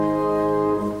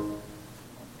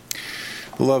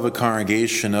Beloved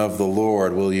congregation of the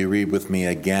Lord, will you read with me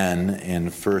again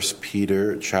in 1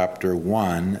 Peter chapter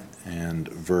 1 and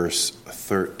verse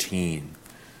 13,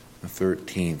 the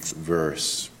 13th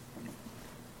verse.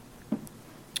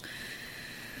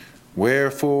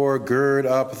 Wherefore gird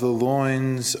up the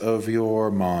loins of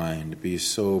your mind, be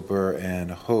sober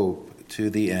and hope to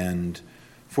the end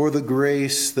for the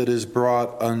grace that is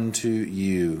brought unto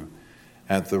you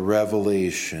at the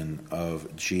revelation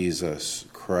of Jesus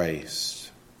Christ.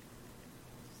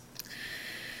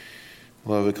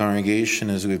 Beloved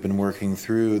congregation, as we've been working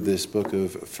through this book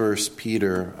of 1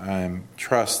 Peter, I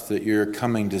trust that you're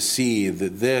coming to see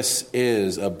that this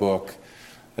is a book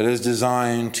that is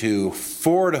designed to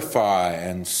fortify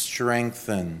and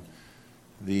strengthen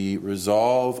the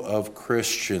resolve of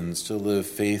Christians to live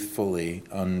faithfully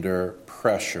under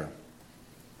pressure.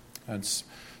 That's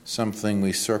something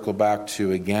we circle back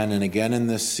to again and again in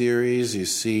this series. You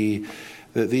see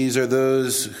that these are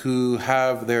those who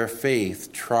have their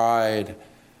faith tried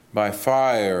by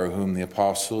fire, whom the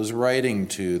apostle is writing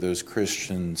to, those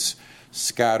Christians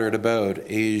scattered about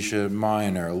Asia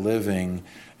Minor, living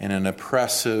in an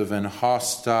oppressive and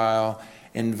hostile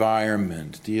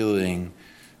environment, dealing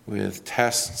with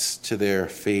tests to their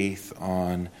faith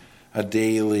on a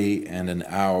daily and an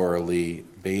hourly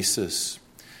basis.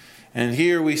 And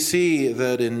here we see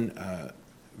that in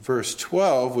verse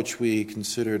 12, which we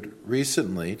considered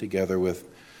recently, together with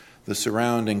the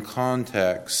surrounding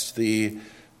context, the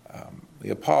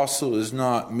apostle is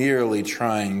not merely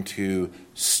trying to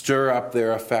stir up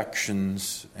their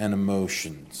affections and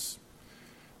emotions.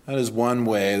 That is one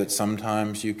way that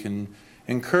sometimes you can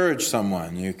encourage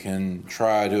someone. You can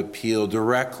try to appeal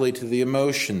directly to the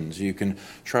emotions. You can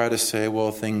try to say,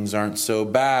 well, things aren't so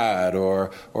bad, or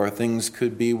things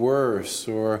could be worse,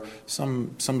 or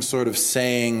some sort of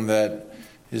saying that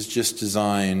is just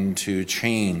designed to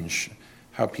change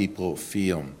how people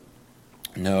feel.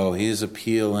 No, he is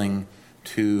appealing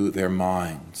to their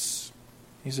minds.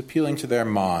 He's appealing to their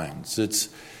minds.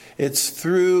 It's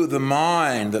through the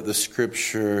mind that the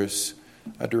Scriptures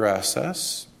address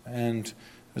us. And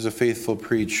as a faithful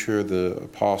preacher, the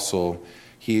apostle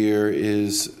here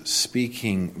is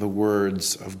speaking the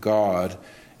words of God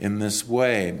in this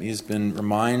way. He's been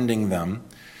reminding them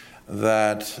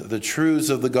that the truths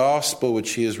of the gospel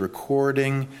which he is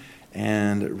recording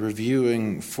and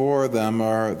reviewing for them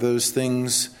are those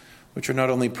things which are not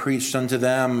only preached unto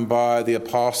them by the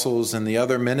apostles and the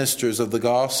other ministers of the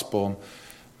gospel,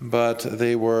 but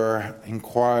they were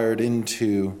inquired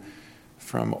into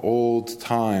from old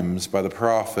times by the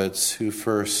prophets who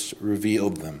first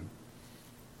revealed them.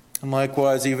 And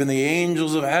likewise, even the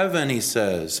angels of heaven, he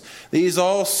says, these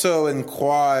also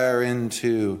inquire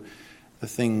into the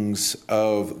things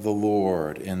of the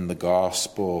Lord in the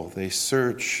gospel. They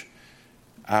search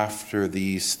after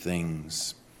these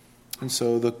things. And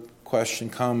so the question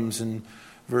comes in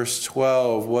verse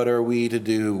 12, what are we to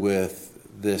do with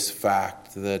this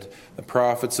fact that the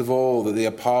prophets of old, that the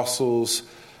apostles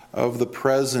of the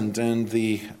present and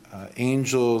the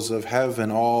angels of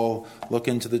heaven all look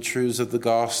into the truths of the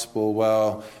gospel?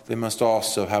 Well, they must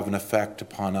also have an effect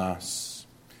upon us.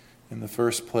 In the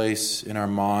first place, in our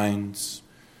minds,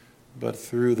 but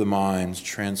through the minds,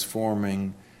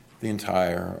 transforming the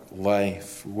entire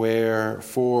life.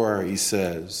 Wherefore, he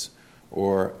says,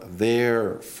 or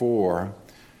therefore,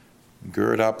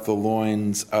 gird up the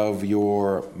loins of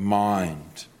your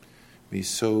mind. Be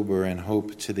sober and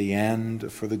hope to the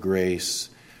end for the grace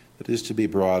that is to be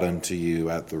brought unto you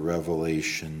at the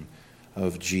revelation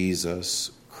of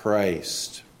Jesus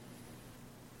Christ.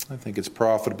 I think it's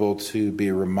profitable to be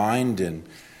reminded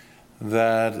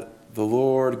that the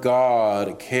Lord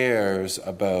God cares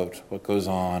about what goes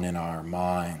on in our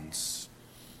minds.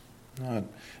 Not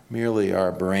merely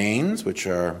our brains, which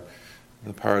are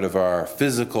the part of our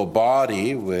physical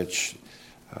body, which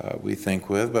we think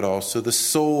with, but also the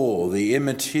soul, the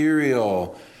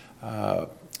immaterial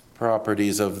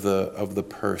properties of the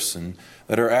person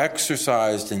that are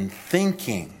exercised in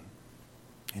thinking.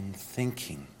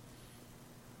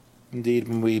 Indeed,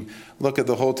 when we look at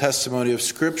the whole testimony of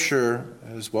Scripture,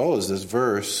 as well as this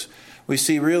verse, we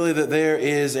see really that there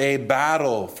is a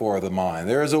battle for the mind.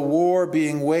 There is a war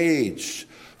being waged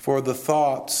for the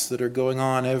thoughts that are going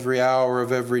on every hour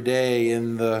of every day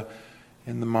in the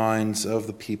minds of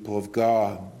the people of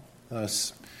God.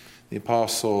 Thus, the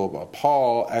Apostle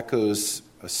Paul echoes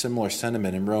a similar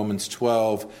sentiment in Romans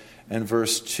 12 and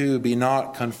verse 2, be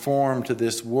not conformed to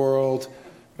this world,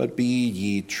 but be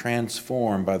ye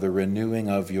transformed by the renewing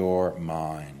of your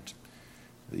mind,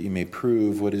 that ye may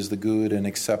prove what is the good and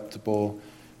acceptable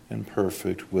and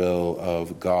perfect will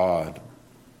of God.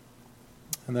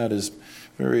 And that is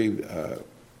very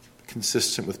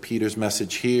consistent with Peter's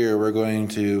message here. We're going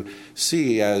to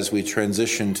see as we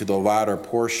transition to the latter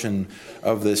portion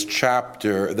of this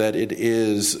chapter that it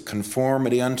is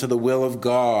conformity unto the will of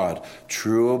God,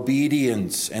 true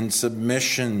obedience and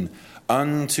submission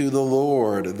unto the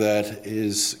Lord that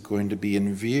is going to be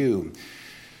in view.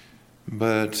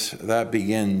 But that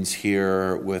begins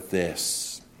here with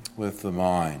this, with the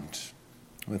mind,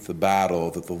 with the battle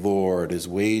that the Lord is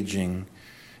waging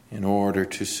in order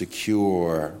to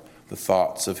secure the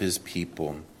thoughts of his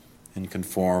people in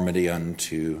conformity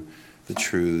unto the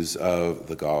truths of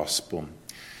the gospel.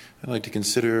 I'd like to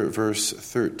consider verse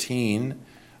 13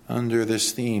 under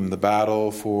this theme, the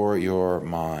battle for your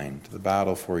mind, the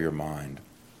battle for your mind.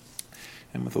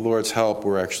 And with the Lord's help,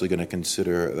 we're actually going to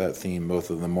consider that theme both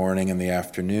in the morning and the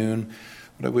afternoon.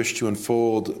 What I wish to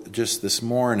unfold just this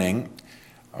morning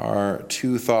are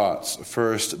two thoughts.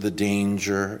 First, the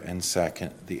danger, and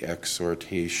second, the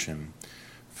exhortation.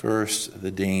 First,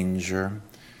 the danger,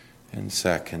 and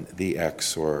second, the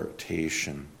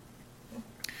exhortation.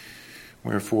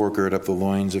 Wherefore, gird up the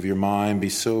loins of your mind, be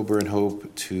sober, and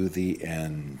hope to the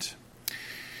end.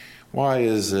 Why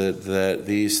is it that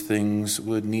these things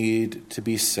would need to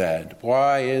be said?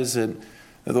 Why is it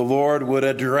that the Lord would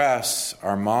address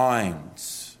our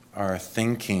minds, our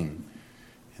thinking,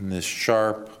 in this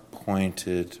sharp,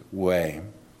 pointed way?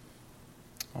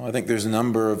 Well, I think there's a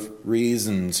number of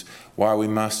reasons why we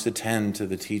must attend to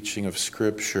the teaching of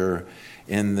Scripture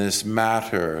in this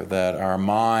matter, that our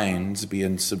minds be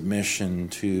in submission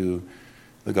to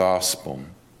the gospel.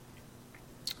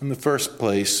 In the first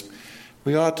place,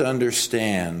 we ought to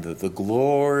understand that the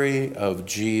glory of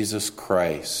Jesus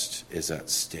Christ is at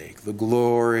stake. The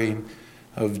glory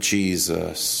of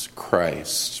Jesus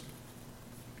Christ.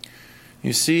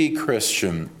 You see,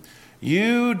 Christian,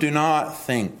 you do not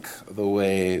think the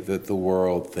way that the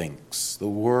world thinks. The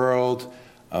world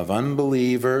of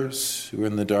unbelievers who are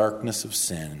in the darkness of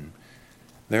sin,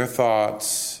 their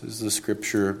thoughts, as the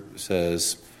Scripture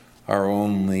says, are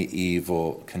only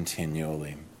evil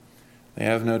continually. They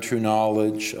have no true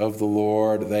knowledge of the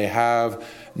Lord. They have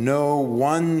no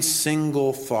one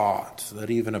single thought that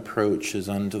even approaches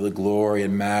unto the glory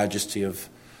and majesty of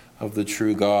the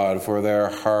true God, for their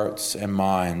hearts and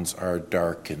minds are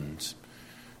darkened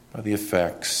by the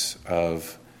effects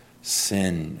of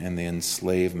sin and the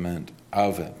enslavement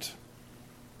of it.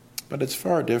 But it's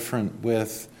far different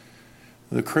with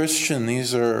the Christian.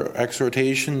 These are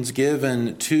exhortations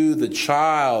given to the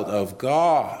child of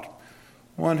God,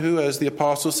 one who, as the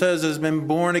apostle says, has been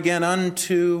born again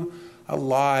unto a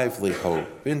lively hope,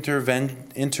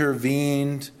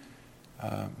 intervened.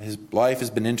 His life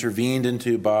has been intervened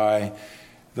into by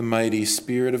the mighty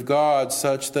Spirit of God,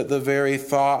 such that the very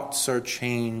thoughts are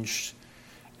changed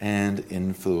and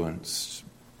influenced.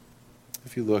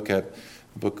 If you look at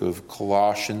the book of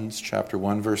Colossians, chapter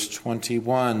 1, verse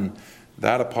 21,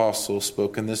 that apostle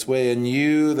spoke in this way, "And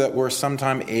you that were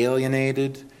sometime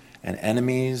alienated and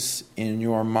enemies in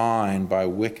your mind by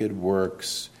wicked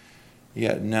works,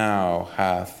 yet now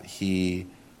hath he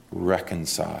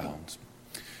reconciled."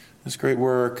 This great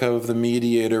work of the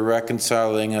mediator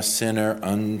reconciling a sinner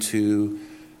unto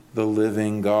the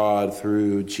living God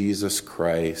through Jesus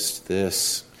Christ.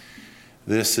 This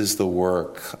is the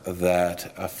work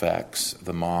that affects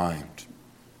the mind.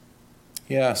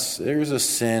 Yes, there's a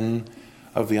sin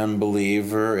of the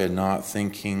unbeliever in not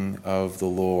thinking of the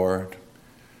Lord.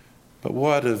 But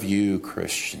what of you,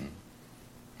 Christian?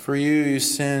 For you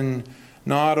sin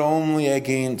not only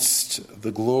against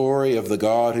the glory of the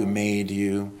God who made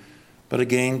you, but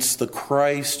against the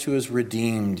Christ who has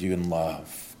redeemed you in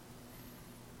love.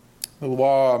 The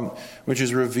law which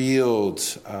is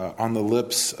revealed on the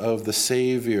lips of the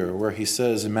Savior, where he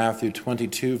says in Matthew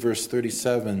 22, verse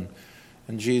 37,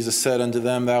 "And Jesus said unto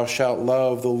them, Thou shalt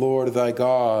love the Lord thy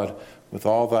God with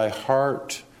all thy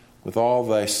heart, with all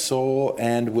thy soul,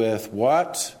 and with"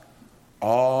 what?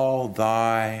 "All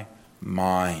thy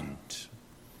mind."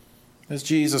 Does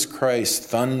Jesus Christ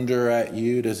thunder at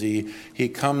you? Does he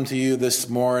come to you this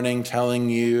morning telling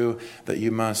you that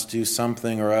you must do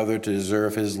something or other to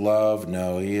deserve his love?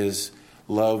 No, he has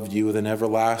loved you with an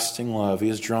everlasting love. He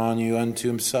has drawn you unto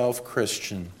himself,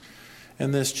 Christian.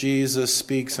 And this Jesus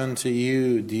speaks unto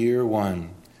you, dear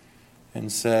one,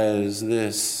 and says,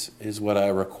 "This is what I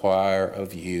require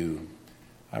of you.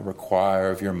 I require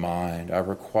of your mind. I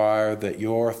require that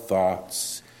your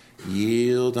thoughts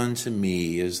yield unto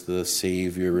me as the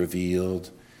Savior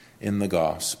revealed in the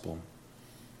gospel."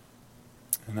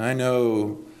 And I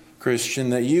know, Christian,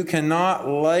 that you cannot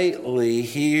lightly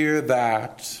hear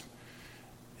that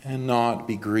and not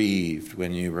be grieved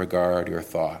when you regard your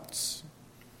thoughts.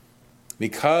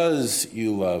 because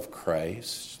you love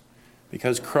Christ,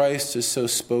 because Christ has so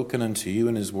spoken unto you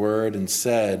in his word and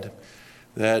said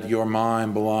that your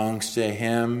mind belongs to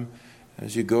him.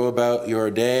 As you go about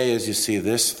your day, as you see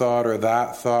this thought or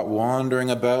that thought wandering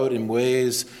about in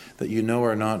ways that you know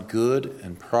are not good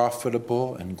and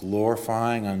profitable and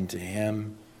glorifying unto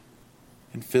him,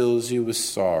 it fills you with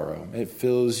sorrow. It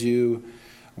fills you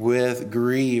with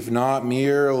grief, not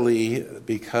merely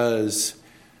because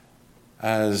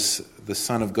as the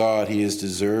Son of God he is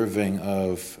deserving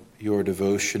of your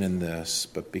devotion in this,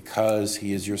 but because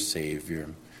he is your Savior,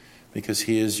 because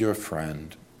he is your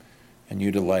friend, and you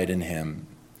delight in him.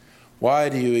 Why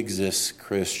do you exist,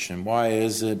 Christian? Why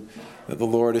is it that the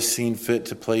Lord has seen fit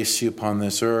to place you upon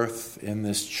this earth, in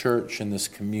this church, in this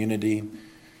community,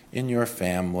 in your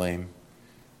family?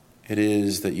 It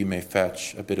is that you may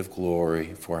fetch a bit of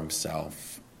glory for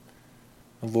himself.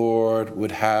 The Lord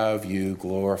would have you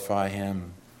glorify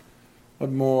him.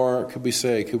 What more could we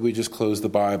say? Could we just close the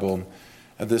Bible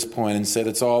at this point and say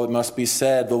that's all that must be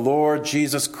said? The Lord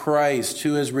Jesus Christ,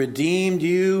 who has redeemed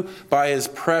you by his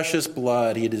precious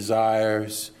blood, he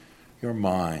desires your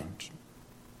mind.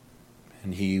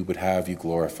 And he would have you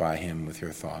glorify him with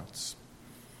your thoughts.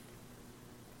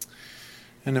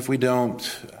 And if we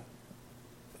don't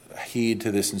heed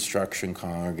to this instruction,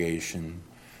 congregation,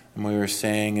 and what we are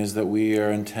saying is that we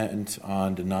are intent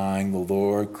on denying the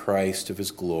Lord Christ of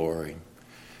his glory,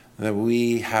 that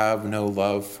we have no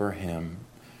love for him.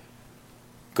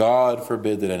 God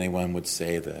forbid that anyone would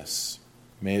say this.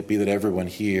 May it be that everyone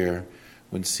here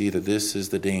would see that this is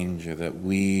the danger, that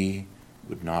we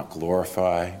would not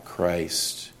glorify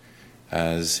Christ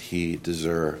as he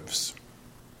deserves.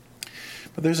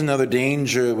 But there's another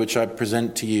danger which I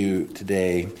present to you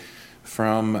today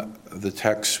from the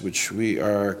text which we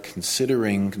are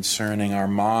considering concerning our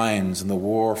minds and the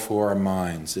war for our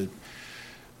minds. It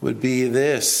would be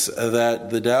this, that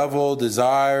the devil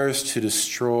desires to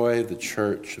destroy the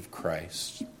church of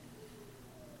Christ.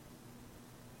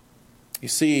 You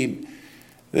see,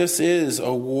 this is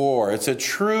a war. It's a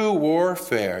true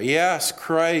warfare. Yes,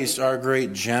 Christ, our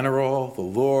great general, the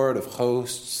Lord of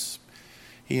hosts,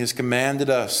 he has commanded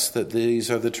us that these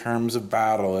are the terms of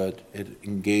battle. It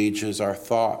engages our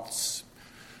thoughts.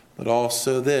 But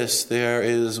also this, there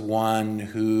is one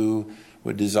who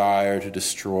would desire to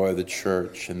destroy the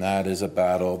church, and that is a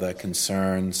battle that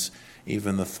concerns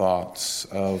even the thoughts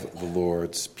of the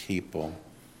Lord's people.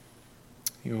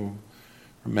 You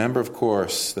remember, of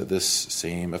course, that this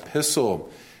same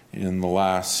epistle in the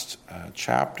last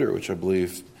chapter, which I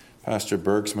believe Pastor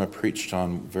Bergsma preached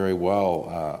on very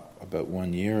well about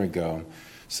 1 year ago,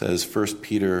 says 1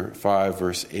 Peter 5,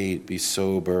 verse 8, "Be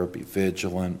sober, be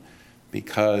vigilant,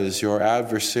 because your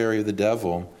adversary the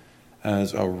devil,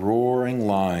 as a roaring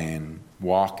lion,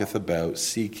 walketh about,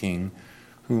 seeking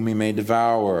whom he may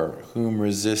devour, whom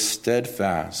resist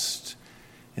steadfast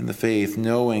in the faith,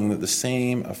 knowing that the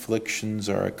same afflictions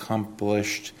are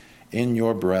accomplished in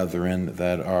your brethren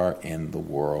that are in the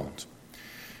world."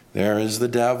 There is the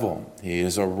devil. He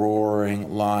is a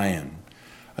roaring lion.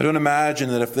 I don't imagine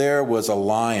that if there was a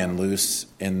lion loose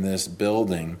in this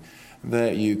building,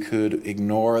 that you could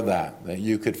ignore that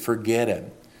you could forget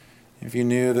it. If you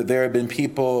knew that there had been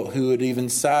people who had even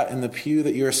sat in the pew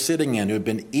that you're sitting in, who had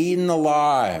been eaten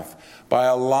alive by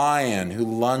a lion who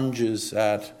lunges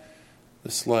at the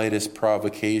slightest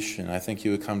provocation, I think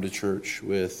you would come to church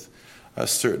with a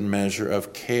certain measure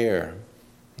of care,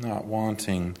 not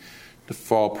wanting to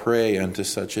fall prey unto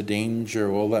such a danger.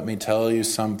 Well, let me tell you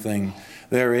something.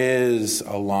 There is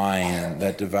a lion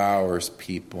that devours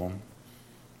people.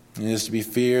 It is to be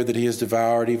feared that he has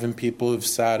devoured even people who have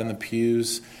sat in the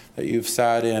pews that you've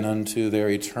sat in unto their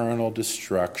eternal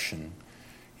destruction.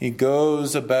 He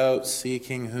goes about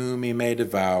seeking whom he may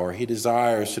devour. He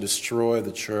desires to destroy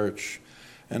the church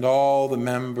and all the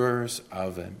members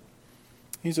of it.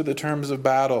 These are the terms of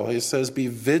battle. He says, be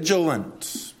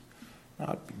vigilant,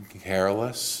 not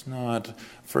careless, not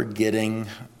forgetting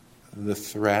the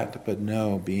threat, but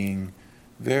no, being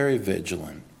very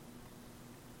vigilant.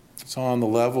 It's on the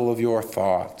level of your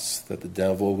thoughts that the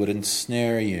devil would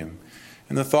ensnare you.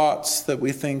 And the thoughts that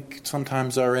we think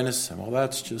sometimes are innocent. Well,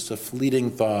 that's just a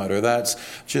fleeting thought, or that's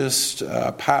just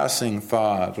a passing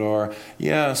thought, or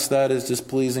yes, that is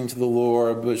displeasing to the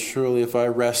Lord, but surely if I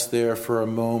rest there for a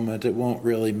moment, it won't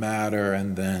really matter.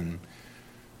 And then,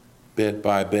 bit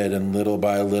by bit and little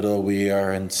by little, we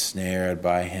are ensnared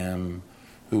by him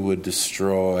who would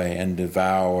destroy and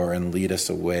devour and lead us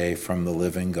away from the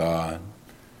living God.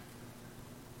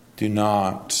 Do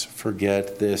not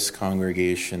forget this,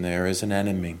 congregation. There is an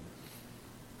enemy.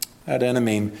 That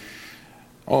enemy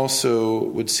also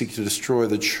would seek to destroy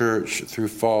the church through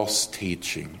false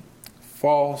teaching.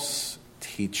 False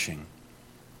teaching.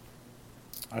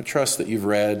 I trust that you've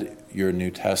read your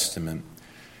New Testament,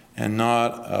 and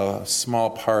not a small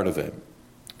part of it,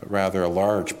 but rather a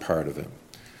large part of it,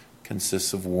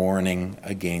 consists of warning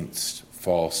against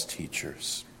false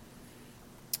teachers.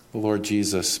 The Lord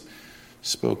Jesus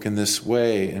spoke in this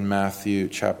way in Matthew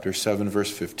chapter 7,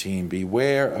 verse 15.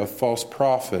 Beware of false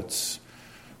prophets,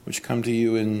 which come to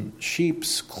you in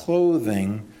sheep's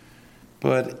clothing,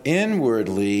 but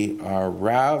inwardly are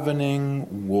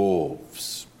ravening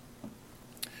wolves.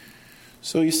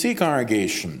 So you see,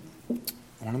 congregation,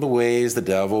 one of the ways the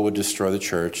devil would destroy the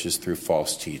church is through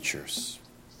false teachers.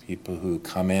 People who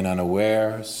come in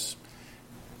unawares,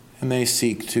 and they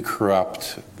seek to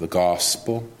corrupt the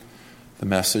gospel, the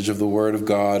message of the Word of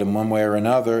God in one way or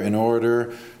another, in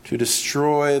order to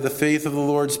destroy the faith of the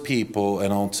Lord's people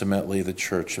and ultimately the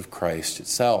church of Christ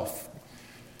itself.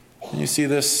 And you see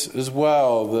this as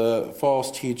well. The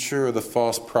false teacher or the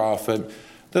false prophet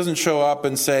doesn't show up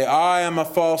and say, I am a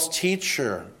false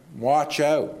teacher, watch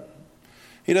out.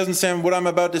 He doesn't say, what I'm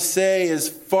about to say is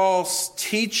false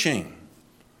teaching.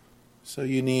 So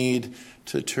you need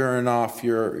to turn off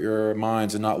your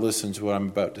minds and not listen to what I'm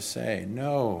about to say.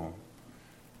 No.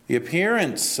 The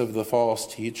appearance of the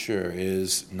false teacher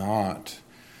is not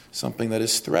something that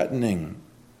is threatening.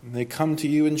 They come to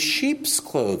you in sheep's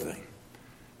clothing.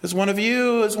 As one of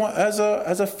you, as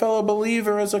a fellow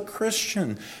believer, as a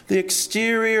Christian. The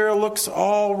exterior looks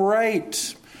all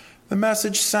right. The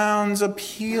message sounds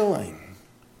appealing.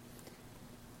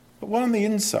 But what on the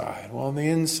inside? Well, on the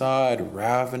inside,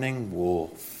 ravening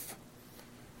wolf.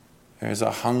 There's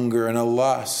a hunger and a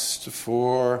lust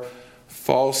for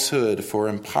falsehood, for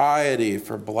impiety,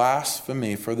 for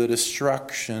blasphemy, for the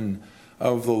destruction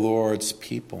of the Lord's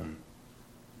people.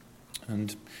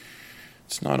 And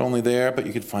it's not only there, but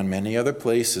you could find many other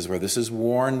places where this is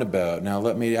warned about. Now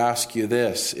let me ask you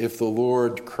this. If the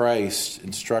Lord Christ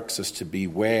instructs us to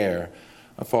beware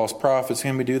of false prophets,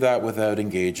 can we do that without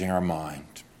engaging our mind?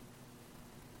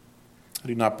 I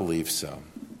do not believe so.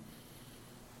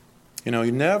 You know,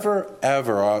 you never,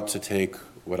 ever ought to take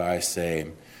what I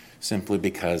say simply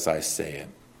because I say it.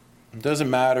 It doesn't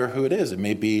matter who it is. It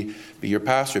may be your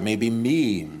pastor. It may be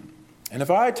me. And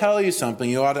if I tell you something,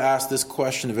 you ought to ask this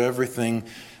question of everything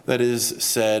that is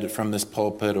said from this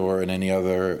pulpit or in any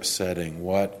other setting.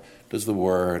 What does the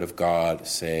Word of God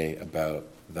say about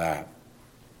that?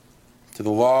 To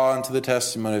the law and to the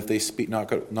testimony, if they speak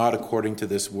not according to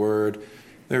this word,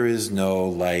 there is no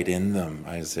light in them,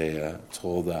 Isaiah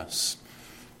told us.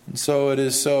 And so it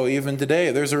is so even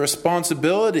today. There's a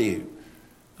responsibility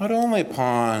not only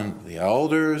upon the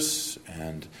elders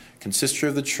and consistory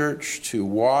of the church to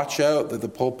watch out that the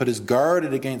pulpit is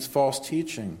guarded against false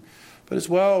teaching, but as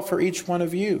well for each one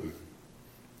of you.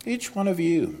 Each one of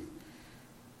you.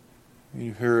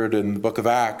 You heard in the book of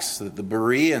Acts that the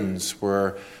Bereans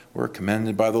were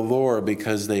commended by the Lord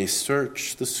because they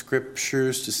searched the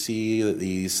scriptures to see that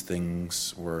these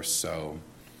things were so.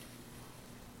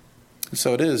 And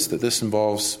so it is that this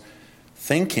involves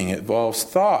thinking, it involves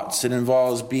thoughts, it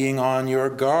involves being on your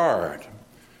guard.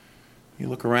 You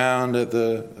look around at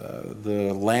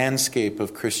the landscape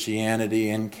of Christianity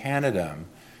in Canada,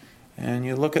 and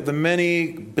you look at the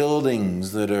many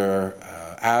buildings that are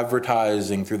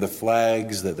advertising through the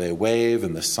flags that they wave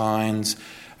and the signs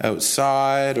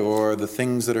outside, or the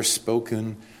things that are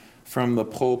spoken from the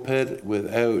pulpit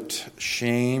without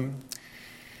shame.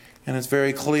 And it's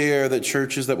very clear that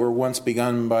churches that were once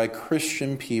begun by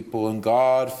Christian people and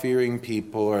God-fearing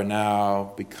people are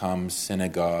now become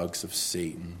synagogues of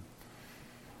Satan.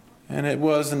 And it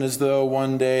wasn't as though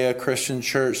one day a Christian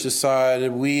church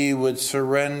decided we would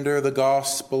surrender the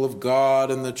gospel of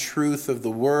God and the truth of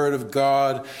the Word of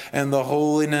God and the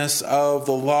holiness of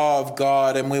the law of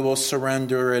God, and we will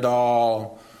surrender it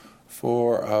all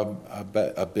for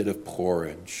a bit of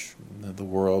porridge that the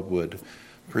world would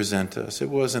present us. It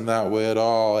wasn't that way at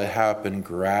all. It happened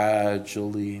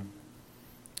gradually.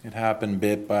 It happened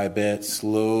bit by bit,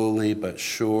 slowly but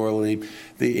surely.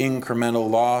 The incremental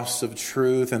loss of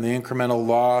truth and the incremental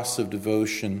loss of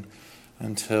devotion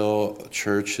until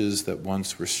churches that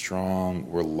once were strong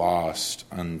were lost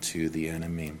unto the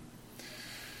enemy.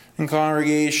 In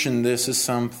congregation, this is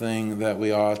something that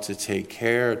we ought to take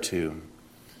care to.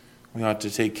 We ought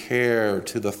to take care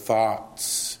to the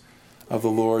thoughts of the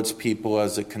Lord's people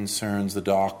as it concerns the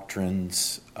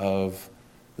doctrines of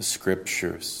the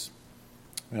Scriptures.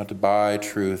 We ought to buy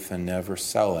truth and never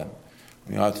sell it.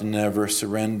 We ought to never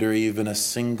surrender even a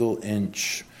single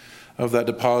inch of that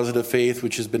deposit of faith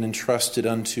which has been entrusted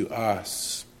unto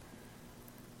us.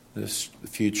 The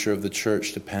future of the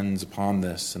church depends upon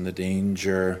this, and the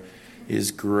danger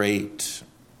is great.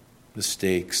 The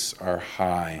stakes are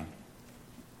high.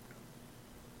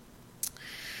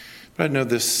 But I know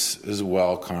this as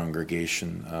well,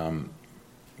 congregation,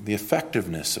 the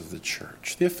effectiveness of the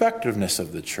church. The effectiveness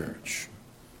of the church.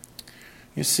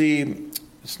 You see,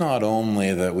 it's not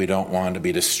only that we don't want to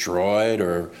be destroyed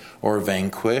or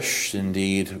vanquished.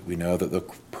 Indeed, we know that the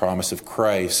promise of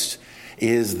Christ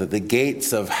is that the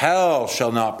gates of hell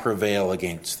shall not prevail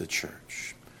against the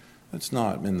church. It's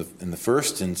not, in the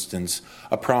first instance,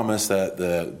 a promise that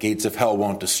the gates of hell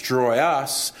won't destroy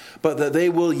us, but that they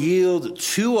will yield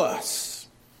to us.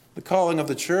 The calling of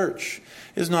the church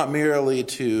is not merely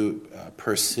to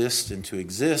persist and to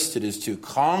exist. It is to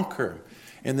conquer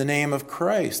in the name of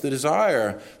Christ. The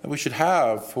desire that we should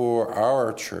have for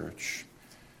our church,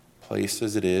 placed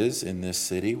as it is in this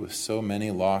city with so many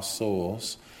lost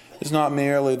souls, is not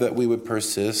merely that we would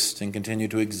persist and continue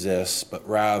to exist, but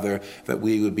rather that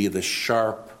we would be the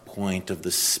sharp point of the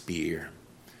spear,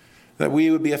 that we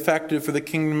would be effective for the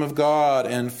kingdom of God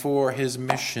and for his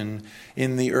mission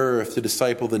in the earth to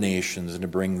disciple the nations and to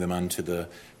bring them unto the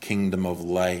kingdom of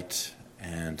light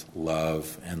and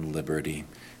love and liberty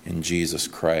in Jesus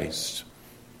Christ.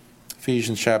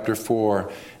 Ephesians chapter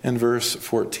 4 and verse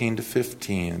 14 to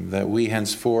 15, that we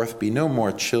henceforth be no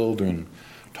more children,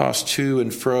 tossed to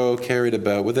and fro, carried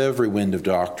about with every wind of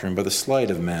doctrine by the sleight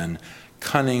of men,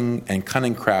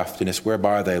 cunning craftiness,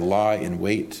 whereby they lie in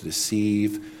wait to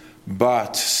deceive,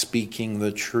 but speaking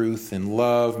the truth in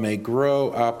love may grow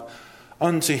up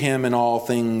unto him in all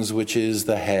things, which is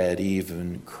the head,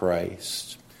 even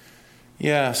Christ.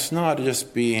 Yes, not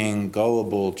just being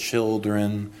gullible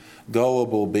children,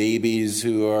 gullible babies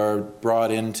who are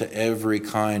brought into every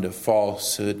kind of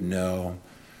falsehood, no.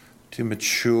 To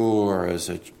mature as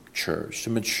a church, to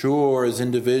mature as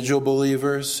individual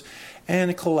believers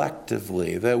and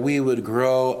collectively, that we would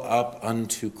grow up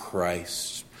unto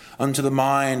Christ, unto the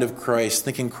mind of Christ,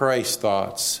 thinking Christ's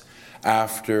thoughts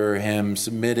after him,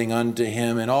 submitting unto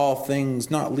him in all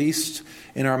things, not least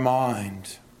in our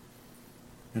mind,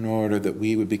 in order that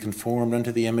we would be conformed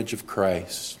unto the image of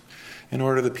Christ, in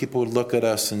order that people would look at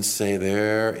us and say,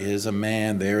 there is a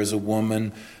man, there is a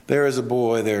woman, there is a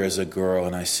boy, there is a girl,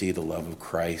 and I see the love of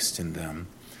Christ in them.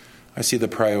 I see the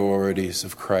priorities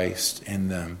of Christ in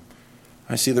them.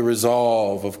 I see the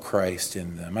resolve of Christ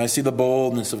in them. I see the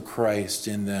boldness of Christ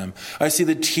in them. I see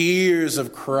the tears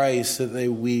of Christ that they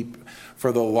weep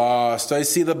for the lost. I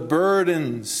see the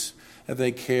burdens that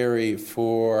they carry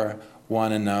for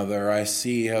one another. I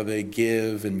see how they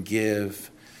give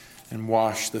and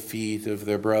wash the feet of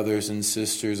their brothers and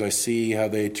sisters. I see how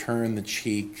they turn the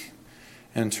cheek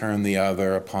and turn the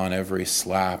other upon every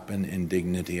slap and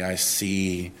indignity. I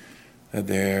see that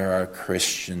there are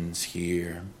Christians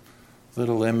here,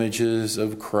 little images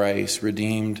of Christ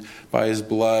redeemed by his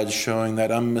blood, showing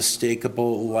that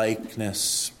unmistakable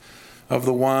likeness of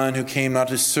the one who came not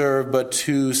to serve but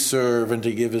to serve and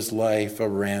to give his life a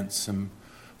ransom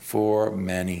for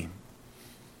many.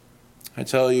 I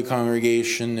tell you,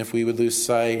 congregation, if we would lose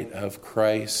sight of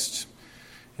Christ,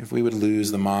 if we would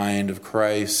lose the mind of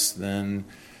Christ, then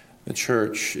the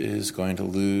church is going to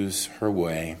lose her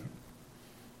way.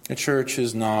 The church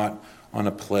is not on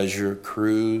a pleasure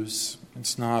cruise.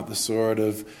 It's not the sort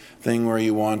of thing where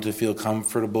you want to feel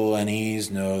comfortable and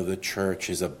ease. No, the church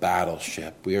is a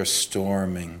battleship. We are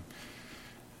storming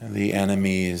the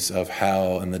enemies of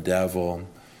hell and the devil,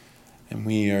 and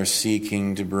we are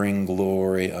seeking to bring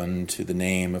glory unto the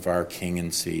name of our King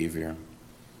and Savior.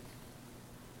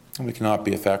 And we cannot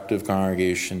be effective,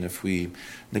 congregation, if we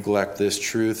neglect this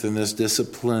truth and this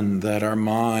discipline, that our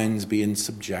minds be in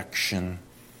subjection,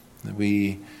 that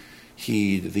we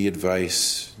heed the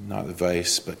advice, not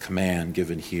advice, but command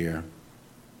given here.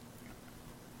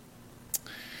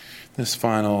 This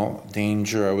final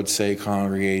danger, I would say,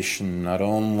 congregation, not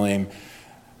only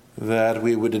that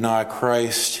we would deny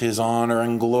Christ his honor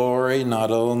and glory, not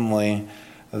only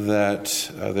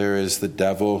that there is the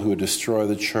devil who would destroy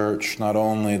the church, not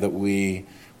only that we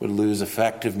would lose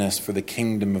effectiveness for the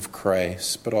kingdom of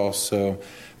Christ, but also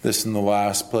this in the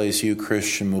last place, you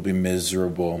Christian will be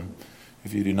miserable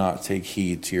if you do not take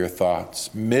heed to your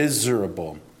thoughts.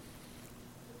 Miserable.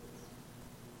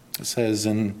 It says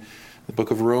in the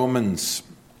book of Romans,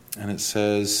 and it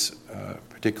says,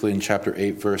 particularly in chapter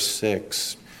 8, verse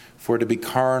 6, for to be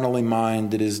carnally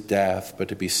minded is death, but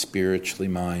to be spiritually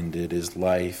minded is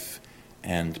life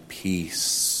and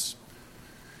peace.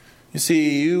 You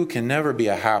see, you can never be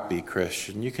a happy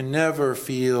Christian. You can never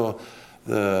feel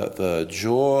the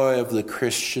joy of the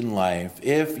Christian life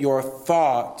if your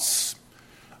thoughts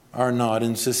are not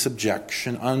into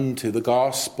subjection unto the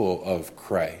gospel of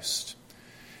Christ.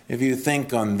 If you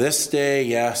think on this day,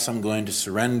 yes, I'm going to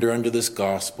surrender unto this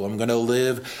gospel, I'm going to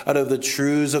live out of the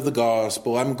truths of the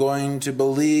gospel, I'm going to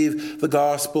believe the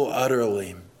gospel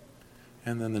utterly,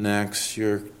 and then the next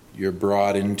you're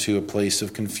brought into a place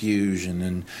of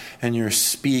confusion and you're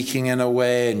speaking in a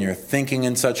way and you're thinking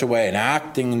in such a way and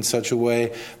acting in such a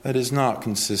way that is not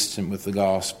consistent with the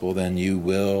gospel, then you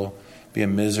will be a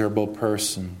miserable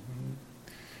person.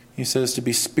 He says to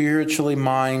be spiritually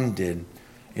minded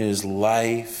is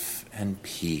life and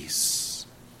peace.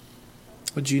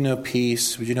 Would you know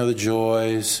peace? Would you know the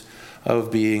joys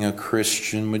of being a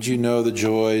Christian? Would you know the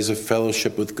joys of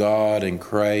fellowship with God and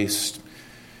Christ?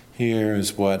 Here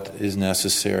is what is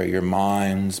necessary. Your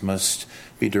minds must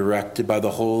be directed by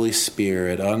the Holy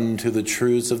Spirit unto the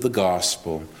truths of the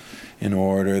gospel in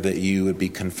order that you would be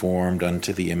conformed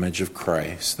unto the image of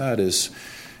Christ. That is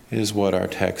what our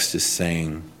text is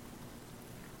saying.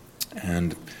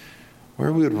 And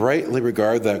where we would rightly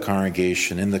regard that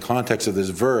congregation in the context of this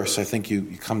verse, I think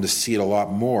you come to see it a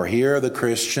lot more. Here are the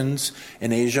Christians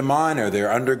in Asia Minor.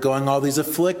 They're undergoing all these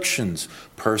afflictions,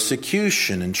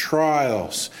 persecution and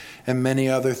trials, and many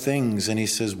other things. And he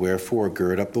says, wherefore,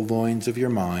 gird up the loins of your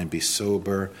mind, be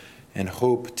sober, and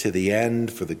hope to the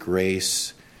end for the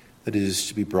grace that is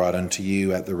to be brought unto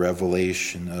you at the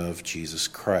revelation of Jesus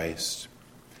Christ.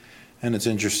 And it's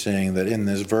interesting that in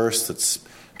this verse that's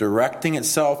directing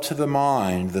itself to the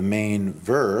mind, the main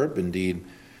verb, indeed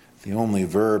the only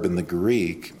verb in the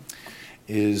Greek,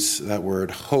 is that word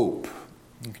hope.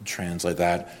 You can translate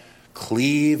that,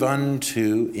 cleave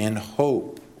unto in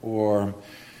hope, or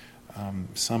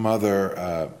some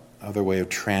other way of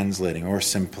translating, or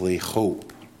simply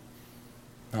hope.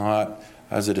 Not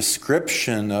as a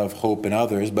description of hope in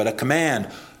others, but a command.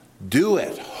 Do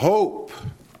it, hope.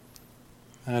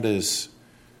 That is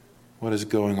what is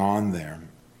going on there.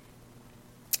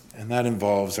 And that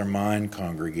involves our mind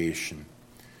congregation.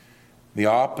 The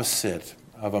opposite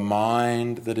of a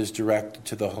mind that is directed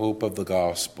to the hope of the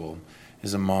gospel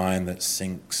is a mind that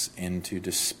sinks into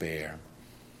despair.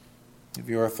 If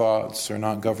your thoughts are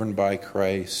not governed by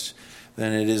Christ,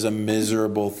 then it is a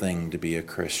miserable thing to be a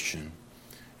Christian.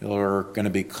 You're going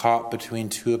to be caught between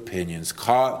two opinions,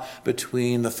 caught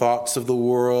between the thoughts of the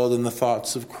world and the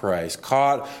thoughts of Christ,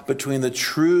 caught between the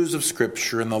truths of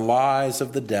Scripture and the lies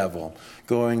of the devil,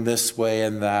 going this way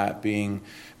and that, being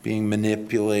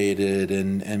manipulated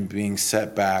and being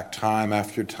set back time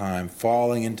after time,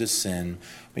 falling into sin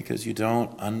because you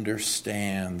don't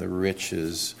understand the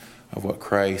riches of what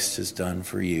Christ has done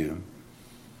for you.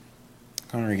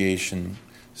 Congregation,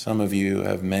 some of you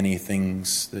have many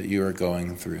things that you are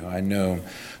going through. I know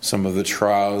some of the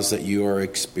trials that you are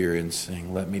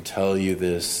experiencing. Let me tell you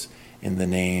this in the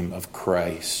name of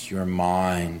Christ. Your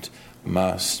mind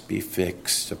must be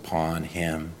fixed upon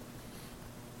Him.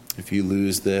 If you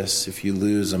lose this, if you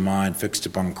lose a mind fixed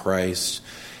upon Christ,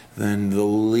 then the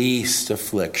least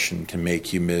affliction can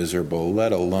make you miserable,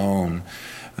 let alone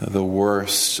the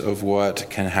worst of what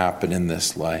can happen in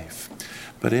this life.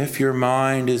 But if your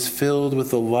mind is filled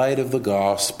with the light of the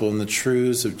gospel and the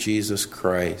truths of Jesus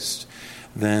Christ,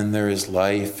 then there is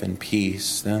life and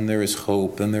peace, then there is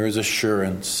hope, then there is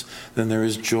assurance, then there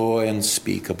is joy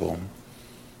unspeakable.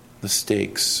 The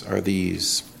stakes are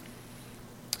these.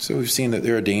 So we've seen that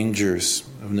there are dangers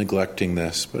of neglecting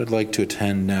this, but I'd like to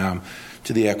attend now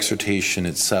to the exhortation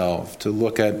itself, to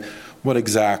look at what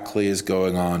exactly is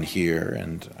going on here.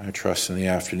 And I trust in the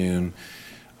afternoon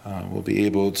we'll be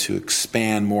able to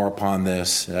expand more upon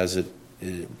this as it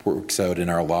works out in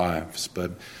our lives.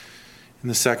 But in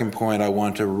the second point, I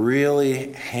want to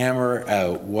really hammer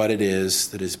out what it is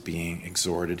that is being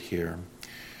exhorted here.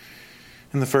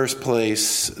 In the first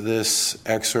place, this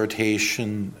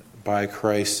exhortation by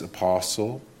Christ's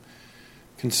apostle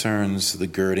concerns the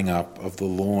girding up of the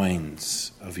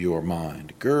loins of your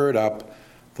mind. Gird up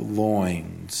the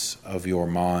loins of your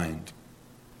mind.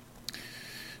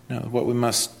 Now, what we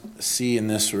must see in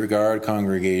this regard,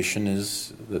 congregation,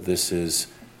 is that this is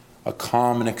a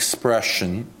common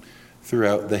expression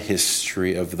throughout the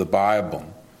history of the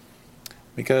Bible.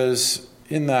 Because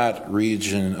in that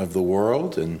region of the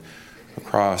world and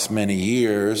across many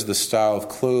years, the style of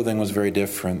clothing was very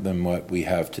different than what we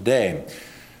have today.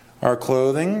 Our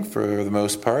clothing, for the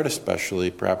most part, especially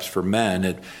perhaps for men,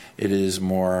 it is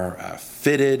more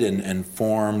fitted and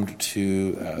formed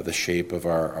to the shape of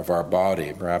our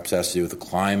body. Perhaps it has to do with the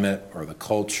climate or the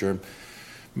culture.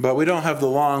 But we don't have the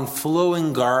long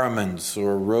flowing garments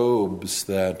or robes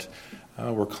that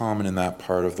were common in that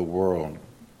part of the world.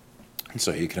 And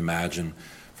so you can imagine,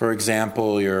 for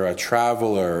example, you're a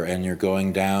traveler and you're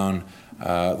going down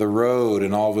the road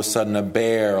and all of a sudden a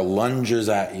bear lunges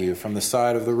at you from the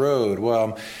side of the road,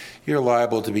 well, you're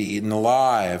liable to be eaten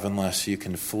alive unless you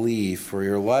can flee for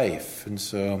your life. And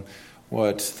so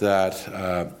what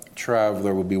that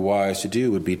traveler would be wise to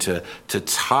do would be to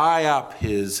tie up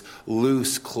his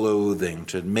loose clothing,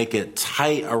 to make it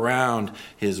tight around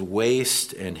his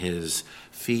waist and his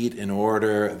feet in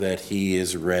order that he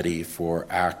is ready for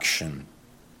action.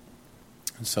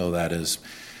 And so that is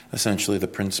essentially the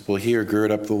principle here.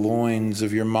 Gird up the loins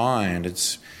of your mind.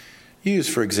 It's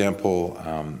used, for example,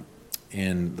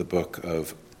 in the book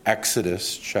of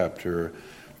Exodus, chapter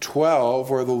 12,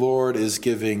 where the Lord is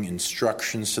giving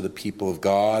instructions to the people of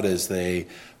God as they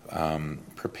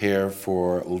prepare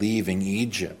for leaving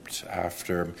Egypt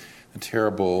after the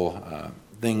terrible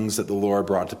things that the Lord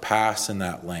brought to pass in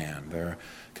that land. They're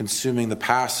consuming the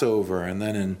Passover. And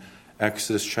then in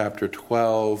Exodus chapter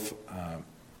 12,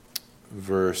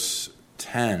 verse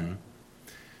 10,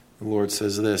 the Lord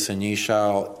says this, "And ye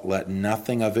shall let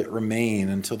nothing of it remain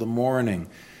until the morning,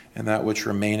 and that which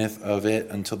remaineth of it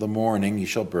until the morning ye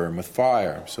shall burn with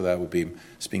fire." So that would be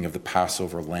speaking of the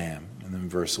Passover lamb. And then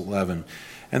verse 11,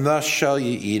 "And thus shall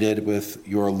ye eat it with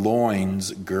your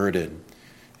loins girded,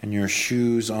 and your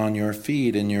shoes on your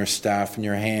feet, and your staff in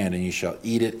your hand, and ye shall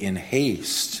eat it in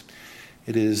haste.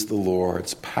 It is the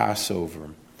Lord's Passover.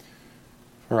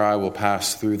 For I will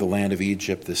pass through the land of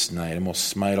Egypt this night, and will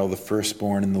smite all the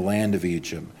firstborn in the land of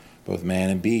Egypt, both man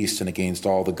and beast, and against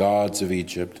all the gods of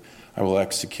Egypt I will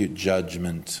execute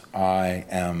judgment. I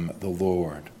am the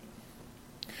Lord."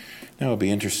 Now it would be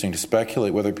interesting to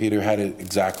speculate whether Peter had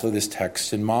exactly this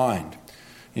text in mind.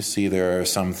 You see, there are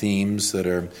some themes that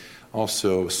are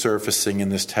also surfacing in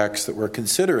this text that we're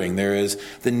considering. There is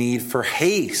the need for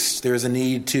haste. There is a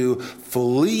need to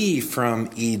flee from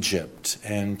Egypt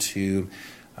and to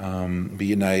be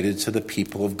united to the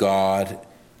people of God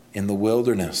in the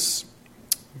wilderness.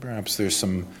 Perhaps there's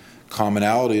some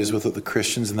commonalities with what the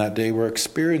Christians in that day were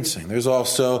experiencing. There's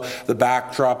also the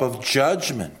backdrop of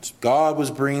judgment. God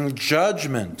was bringing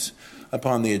judgment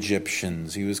upon the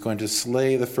Egyptians. He was going to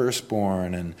slay the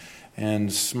firstborn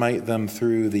and smite them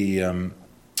through the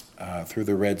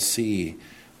Red Sea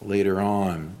later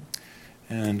on.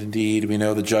 And indeed, we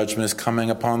know the judgment is coming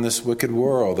upon this wicked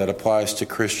world. That applies to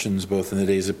Christians both in the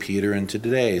days of Peter and to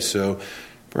today. So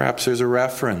perhaps there's a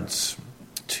reference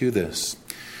to this.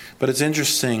 But it's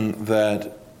interesting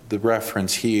that the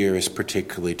reference here is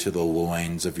particularly to the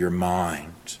loins of your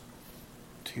mind.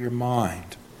 To your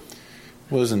mind.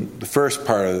 It wasn't the first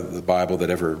part of the Bible that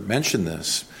ever mentioned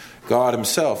this. God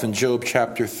himself in Job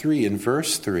chapter 3 and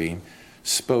verse 3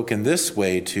 spoke in this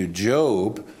way to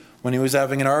Job when he was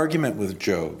having an argument with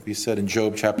Job. He said in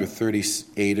Job chapter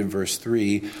 38 and verse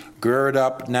 3, "Gird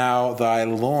up now thy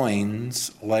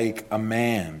loins like a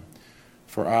man,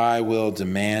 for I will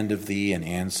demand of thee, and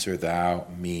answer thou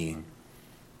me."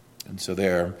 And so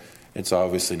there, it's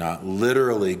obviously not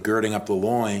literally girding up the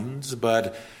loins,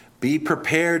 but be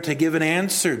prepared to give an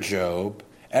answer, Job.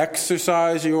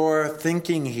 Exercise your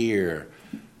thinking here.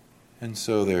 And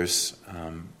so there's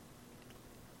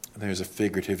a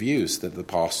figurative use that the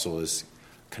apostle is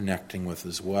connecting with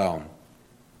as well.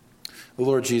 The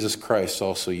Lord Jesus Christ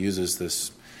also uses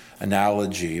this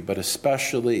analogy, but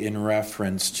especially in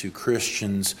reference to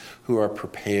Christians who are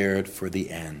prepared for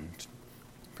the end.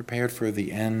 Prepared for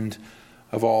the end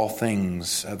of all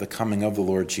things at the coming of the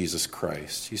Lord Jesus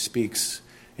Christ. He speaks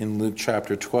in Luke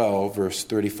chapter 12, verse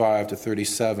 35 to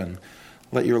 37,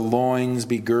 "Let your loins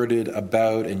be girded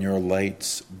about and your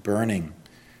lights burning,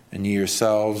 and ye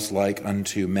yourselves like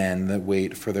unto men that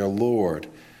wait for their Lord,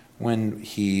 when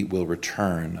he will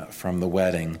return from the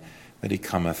wedding when he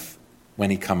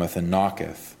cometh and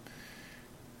knocketh.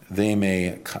 They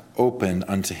may open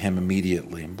unto him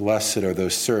immediately. Blessed are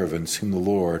those servants whom the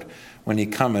Lord, when he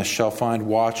cometh, shall find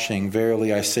watching.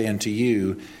 Verily I say unto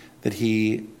you, that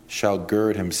he shall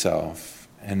gird himself,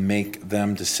 and make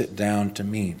them to sit down to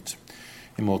meat,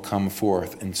 and will come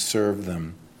forth and serve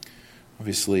them."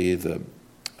 Obviously, a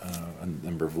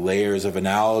number of layers of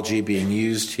analogy being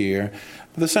used here.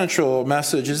 But the central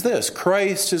message is this: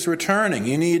 Christ is returning.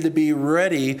 You need to be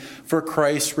ready for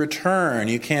Christ's return.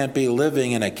 You can't be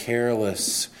living in a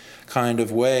careless kind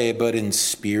of way, but in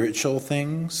spiritual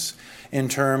things, in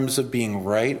terms of being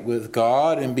right with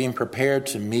God and being prepared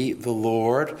to meet the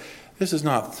Lord. This is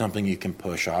not something you can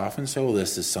push off and say, well,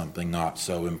 this is something not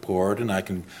so important. I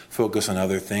can focus on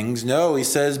other things. No, he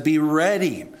says, be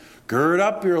ready. Gird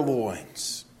up your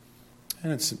loins.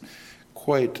 And it's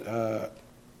quite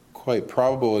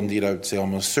probable, indeed I would say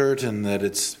almost certain, that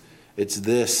it's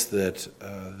this that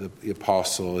the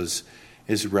apostle is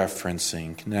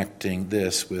referencing, connecting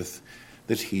this with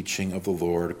the teaching of the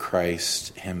Lord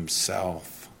Christ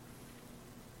himself.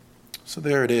 So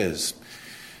there it is.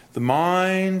 The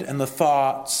mind and the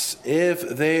thoughts, if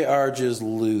they are just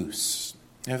loose,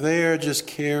 if they are just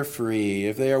carefree,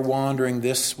 if they are wandering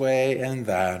this way and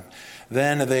that,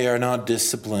 then they are not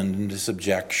disciplined into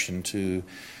subjection to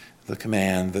the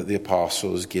command that the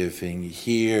apostle is giving.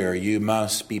 Here, you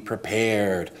must be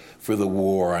prepared for the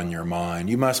war on your mind.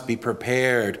 You must be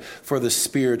prepared for the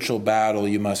spiritual battle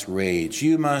you must wage.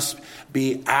 You must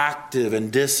be active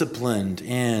and disciplined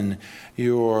in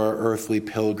your earthly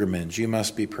pilgrimage. You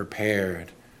must be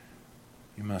prepared.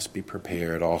 You must be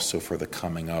prepared also for the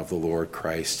coming of the Lord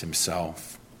Christ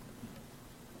himself.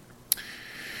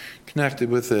 Connected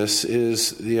with this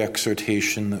is the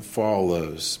exhortation that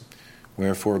follows.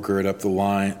 Wherefore, gird up the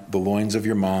loins of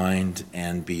your mind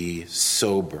and be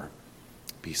sober.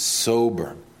 Be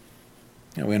sober.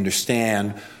 We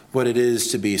understand what it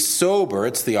is to be sober.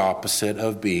 It's the opposite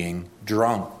of being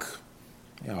drunk.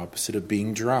 The opposite of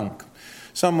being drunk.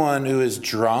 Someone who is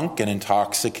drunk and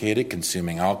intoxicated,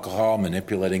 consuming alcohol,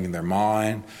 manipulating their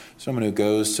mind. Someone who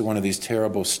goes to one of these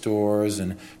terrible stores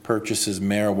and purchases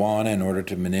marijuana in order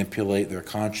to manipulate their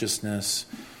consciousness.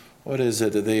 What is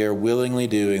it that they are willingly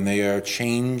doing? They are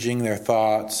changing their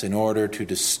thoughts in order to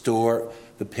distort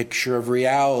the picture of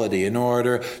reality, in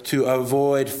order to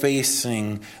avoid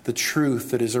facing the truth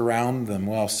that is around them.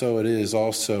 Well, so it is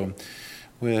also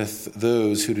with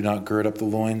those who do not gird up the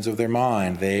loins of their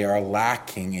mind. They are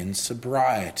lacking in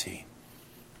sobriety.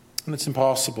 And it's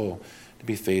impossible to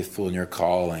be faithful in your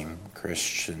calling,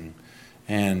 Christian,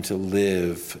 and to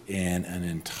live in an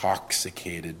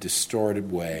intoxicated,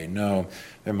 distorted way. No,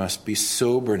 there must be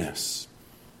soberness.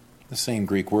 The same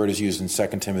Greek word is used in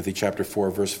 2 Timothy chapter 4,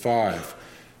 verse 5.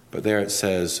 But there it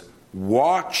says,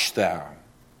 watch thou.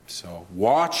 So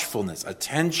watchfulness,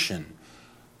 attention,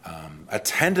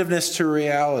 attentiveness to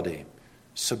reality,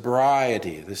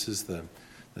 sobriety. This is the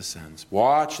sense.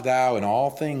 Watch thou in all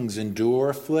things, endure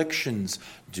afflictions,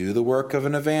 do the work of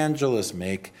an evangelist,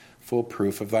 make full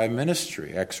proof of thy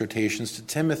ministry. Exhortations to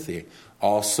Timothy,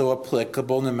 also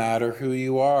applicable no matter who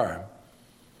you are.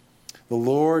 The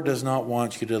Lord does not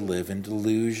want you to live in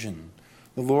delusion.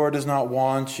 The Lord does not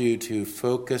want you to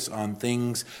focus on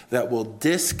things that will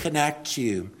disconnect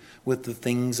you with the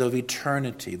things of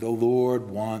eternity. The Lord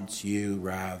wants you,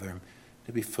 rather,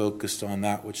 to be focused on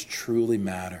that which truly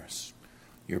matters,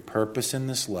 your purpose in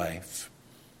this life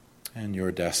and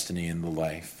your destiny in the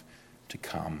life to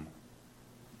come.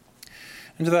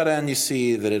 And to that end, you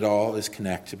see that it all is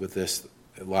connected with this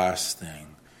last thing.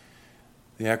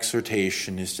 The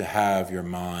exhortation is to have your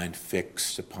mind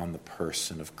fixed upon the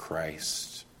person of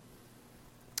Christ.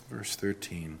 Verse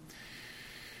 13.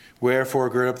 Wherefore,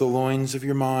 gird up the loins of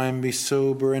your mind, be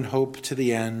sober, and hope to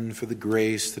the end for the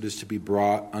grace that is to be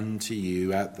brought unto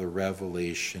you at the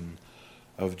revelation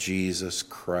of Jesus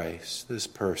Christ. This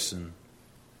person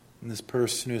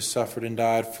who has suffered and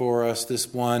died for us,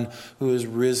 this one who has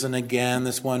risen again,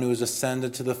 this one who has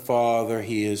ascended to the Father,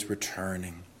 he is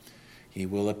returning. He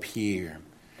will appear.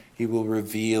 He will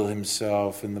reveal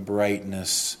himself in the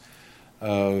brightness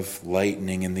of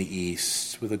lightning in the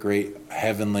east. With a great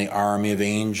heavenly army of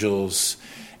angels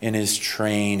in his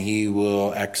train, he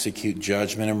will execute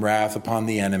judgment and wrath upon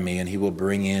the enemy, and he will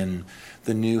bring in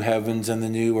the new heavens and the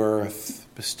new earth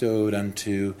bestowed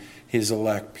unto his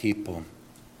elect people.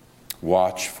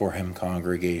 Watch for him,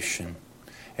 congregation.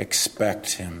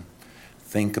 Expect him.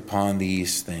 Think upon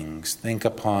these things. Think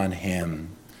upon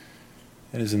him.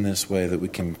 It is in this way that we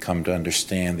can come to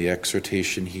understand the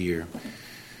exhortation here.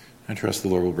 I trust the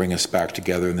Lord will bring us back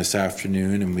together in this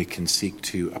afternoon, and we can seek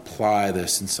to apply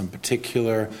this in some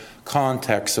particular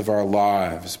context of our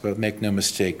lives. But make no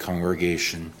mistake,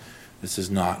 congregation, this is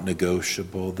not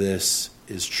negotiable. This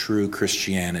is true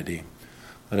Christianity.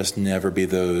 Let us never be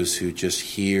those who just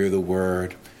hear the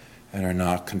word and are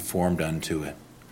not conformed unto it.